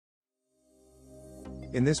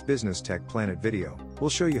In this Business Tech Planet video, we'll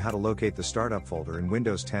show you how to locate the startup folder in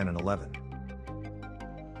Windows 10 and 11.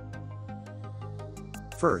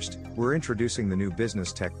 First, we're introducing the new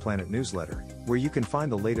Business Tech Planet newsletter, where you can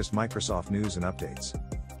find the latest Microsoft news and updates.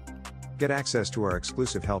 Get access to our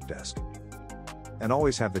exclusive help desk, and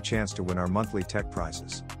always have the chance to win our monthly tech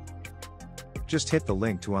prizes. Just hit the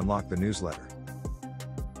link to unlock the newsletter.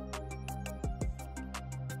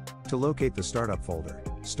 To locate the startup folder,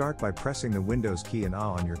 start by pressing the Windows key and A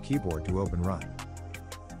on your keyboard to open Run.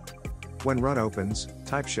 When Run opens,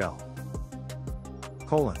 type shell: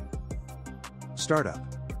 startup.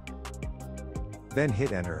 Then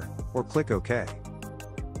hit Enter, or click OK.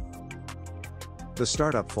 The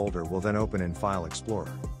startup folder will then open in File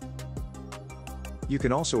Explorer. You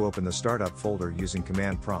can also open the startup folder using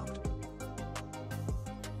Command Prompt.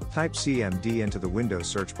 Type CMD into the Windows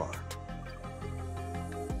search bar.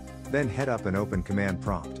 Then head up and open Command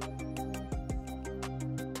Prompt.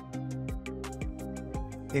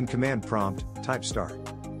 In Command Prompt, type Start.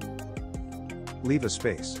 Leave a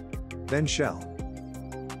space. Then shell: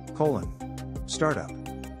 startup.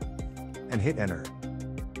 And hit Enter.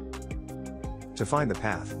 To find the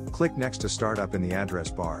path, click next to Startup in the address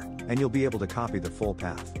bar, and you'll be able to copy the full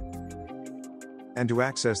path. And to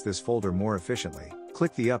access this folder more efficiently,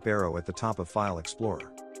 click the up arrow at the top of File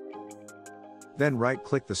Explorer. Then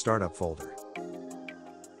right-click the startup folder.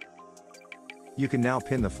 You can now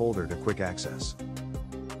pin the folder to quick access.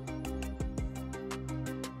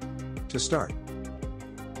 To start,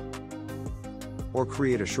 or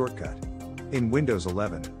create a shortcut. In Windows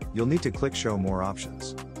 11, you'll need to click Show More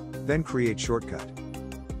Options. Then create shortcut.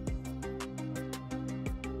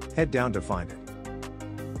 Head down to find it.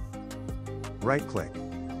 Right-click.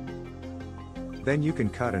 Then you can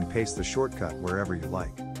cut and paste the shortcut wherever you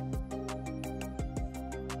like.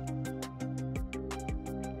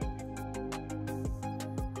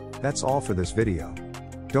 That's all for this video.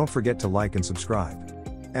 Don't forget to like and subscribe.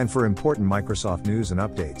 And for important Microsoft news and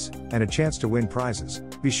updates, and a chance to win prizes,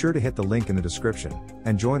 be sure to hit the link in the description,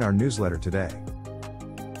 and join our newsletter today.